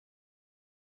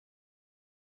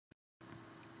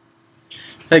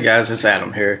Hey guys, it's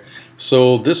Adam here.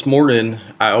 So this morning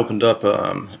I opened up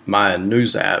my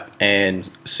news app and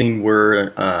seen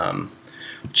where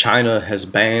China has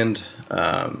banned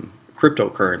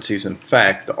cryptocurrencies. In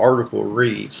fact, the article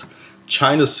reads,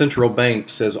 China's central bank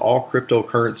says all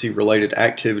cryptocurrency related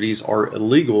activities are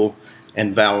illegal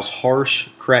and vows harsh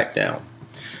crackdown.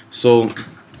 So,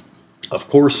 of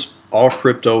course, all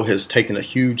crypto has taken a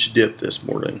huge dip this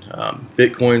morning.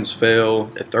 Bitcoins fell,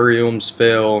 Ethereum's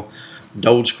fell,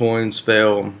 Dogecoins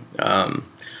fell.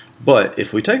 But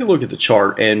if we take a look at the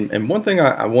chart, and one thing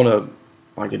I want to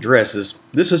address is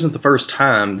this isn't the first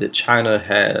time that China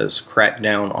has cracked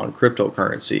down on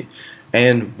cryptocurrency,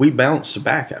 and we bounced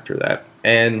back after that.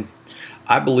 And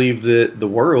I believe that the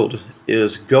world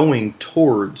is going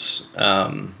towards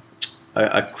a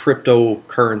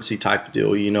cryptocurrency type of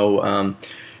deal.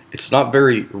 It's not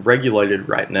very regulated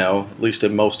right now, at least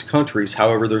in most countries.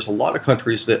 However, there's a lot of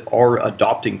countries that are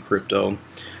adopting crypto,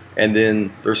 and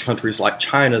then there's countries like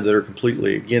China that are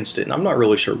completely against it. And I'm not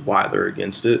really sure why they're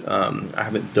against it. I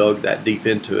haven't dug that deep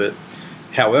into it.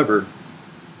 However,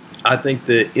 I think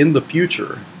that in the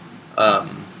future,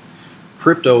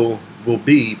 crypto will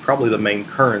be probably the main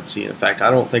currency. In fact, I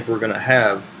don't think we're going to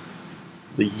have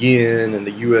the yen and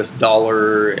the US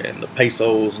dollar and the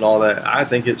pesos and all that. I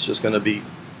think it's just going to be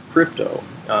crypto,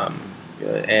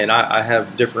 and I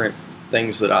have different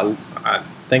things that I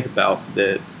think about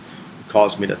that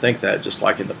cause me to think that. Just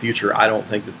like in the future, I don't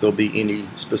think that there'll be any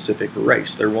specific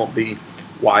race. There won't be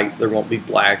white, there won't be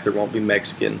black, there won't be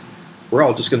Mexican. We're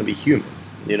all just going to be human,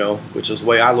 which is the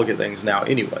way I look at things now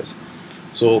anyways.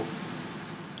 So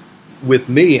with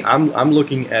me, I'm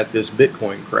looking at this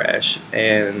Bitcoin crash,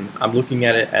 and I'm looking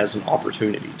at it as an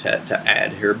opportunity to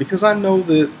add here, because I know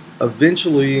that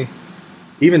eventually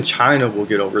even China will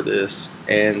get over this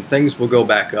and things will go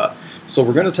back up. So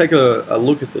we're going to take a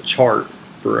look at the chart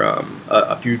for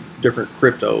a few different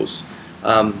cryptos.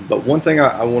 But one thing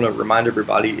I want to remind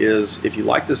everybody is, if you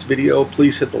like this video,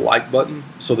 please hit the like button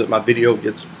so that my video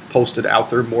gets posted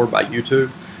out there more by YouTube.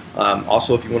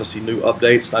 Also, if you want to see new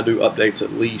updates, and I do updates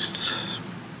at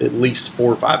least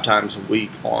 4 or 5 times a week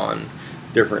on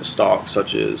different stocks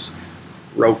such as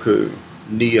Roku,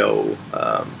 Neo,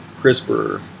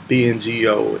 CRISPR,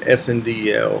 BNGO,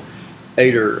 SNDL,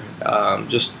 Ader,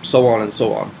 just so on and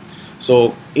so on.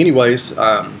 So anyways,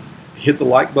 hit the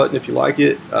like button if you like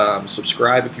it,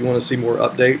 subscribe if you want to see more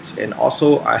updates, and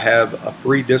also I have a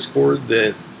free Discord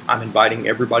that I'm inviting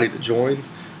everybody to join.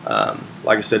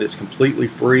 Like I said, it's completely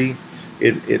free.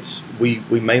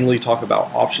 We mainly talk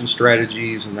about option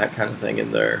strategies and that kind of thing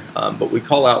in there, but we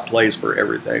call out plays for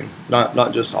everything,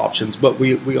 not just options, but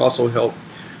we also help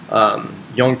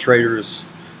young traders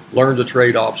learn to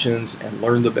trade options and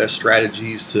learn the best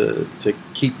strategies to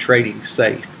keep trading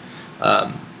safe.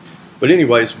 But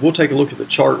anyways, we'll take a look at the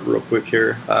chart real quick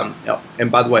here.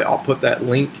 And by the way, I'll put that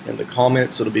link in the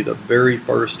comments. It'll be the very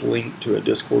first link to a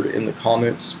Discord in the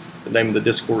comments. The name of the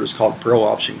Discord is called Pro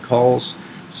Option Calls.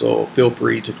 So feel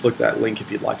free to click that link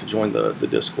if you'd like to join the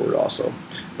Discord also.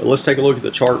 But let's take a look at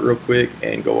the chart real quick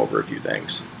and go over a few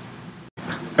things.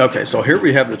 Okay, so here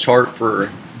we have the chart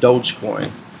for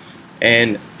Dogecoin.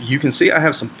 And you can see I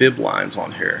have some fib lines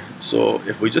on here. So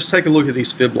if we just take a look at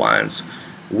these fib lines,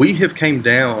 we have came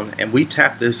down and we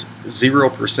tapped this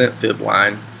 0% fib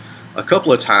line a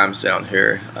couple of times down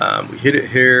here. We hit it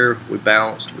here, we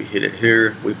bounced, we hit it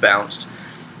here, we bounced.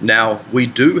 Now we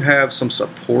do have some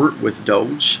support with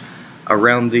Doge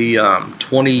around the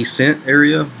 20 cent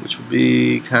area, which would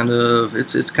be kind of,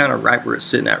 it's kind of right where it's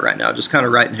sitting at right now, just kind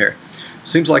of right in here.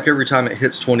 Seems like every time it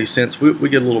hits 20 cents, we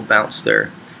get a little bounce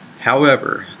there.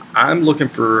 However, I'm looking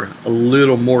for a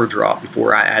little more drop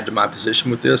before I add to my position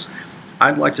with this.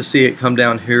 I'd like to see it come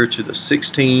down here to the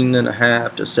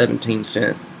 16.5 to 17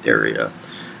 cent area.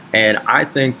 And I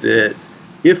think that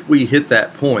if we hit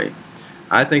that point,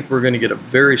 I think we're going to get a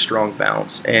very strong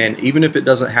bounce. And even if it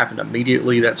doesn't happen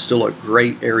immediately, that's still a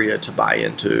great area to buy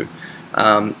into.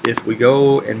 If we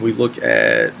go and we look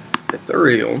at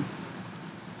Ethereum,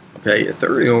 okay,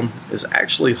 Ethereum is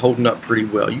actually holding up pretty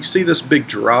well. You see this big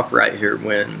drop right here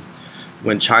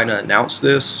when China announced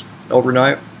this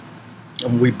overnight,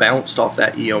 and we bounced off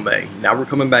that EMA. Now we're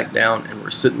coming back down and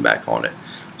we're sitting back on it.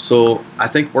 So I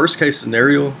think worst case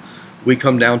scenario, we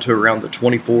come down to around the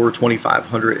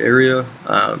 2,500 area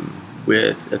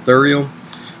with Ethereum.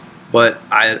 But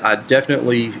I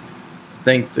definitely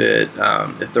think that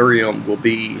Ethereum will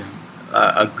be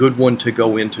a good one to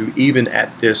go into even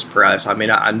at this price. I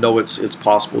mean, I know it's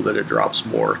possible that it drops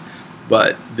more,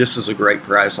 but this is a great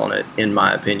price on it in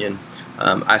my opinion.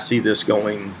 I see this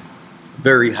going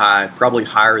very high, probably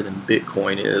higher than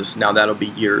Bitcoin is. Now that'll be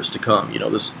years to come.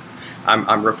 This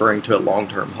I'm referring to a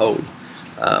long-term hold.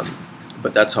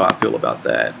 But that's how I feel about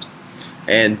that.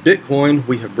 And Bitcoin,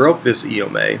 we have broke this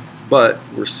EMA, but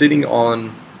we're sitting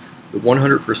on the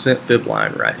 100% fib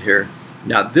line right here.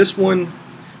 Now this one,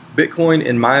 Bitcoin,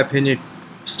 in my opinion,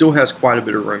 still has quite a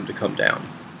bit of room to come down.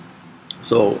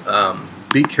 So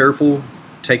be careful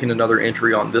taking another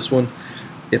entry on this one.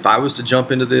 If I was to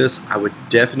jump into this, I would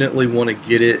definitely want to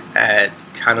get it at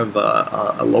kind of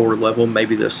a lower level,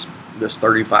 maybe this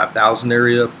 35,000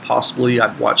 area, possibly.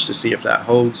 I'd watch to see if that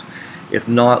holds. If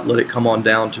not, let it come on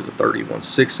down to the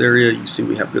 31.6 area. You see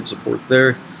we have good support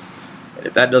there. And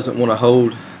if that doesn't want to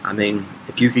hold, I mean,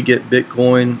 if you could get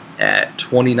Bitcoin at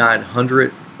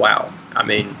 2,900, wow. I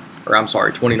mean, or I'm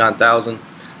sorry, 29,000,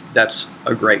 that's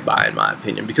a great buy in my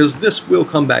opinion, because this will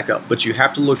come back up, but you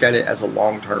have to look at it as a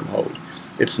long-term hold.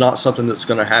 It's not something that's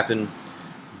going to happen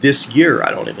this year,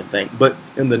 I don't even think, but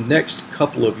in the next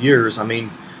couple of years, I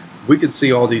mean, we could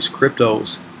see all these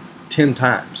cryptos 10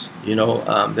 times, you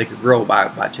know, they could grow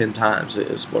by 10 times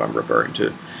is what I'm referring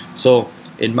to. So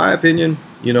in my opinion,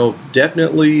 you know,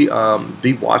 definitely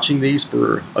be watching these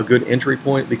for a good entry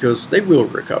point, because they will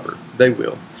recover. They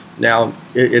will. Now,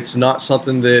 it's not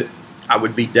something that I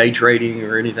would be day trading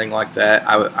or anything like that.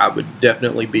 I would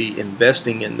definitely be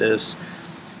investing in this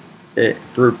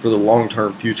for the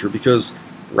long-term future, because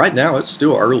right now it's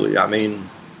still early. I mean,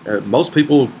 most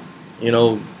people, you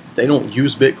know, they don't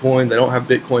use Bitcoin. They don't have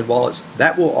Bitcoin wallets.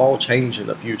 That will all change in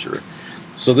the future.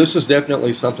 So this is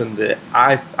definitely something that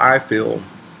I feel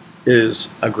is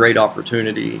a great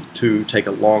opportunity to take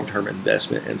a long-term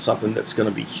investment in something that's going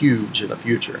to be huge in the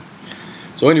future.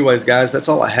 So anyways, guys, that's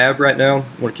all I have right now.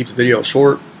 I want to keep the video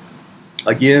short.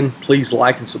 Again, please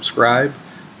like and subscribe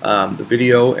the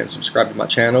video and subscribe to my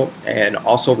channel. And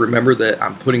also remember that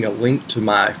I'm putting a link to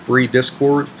my free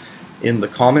Discord in the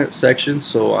comment section.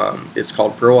 So it's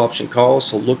called Pro Option Calls.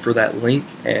 So look for that link,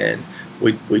 and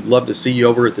we'd love to see you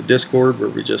over at the Discord, where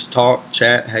we just talk,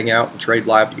 chat, hang out, and trade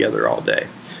live together all day.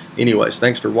 Anyways,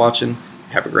 thanks for watching.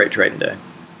 Have a great trading day.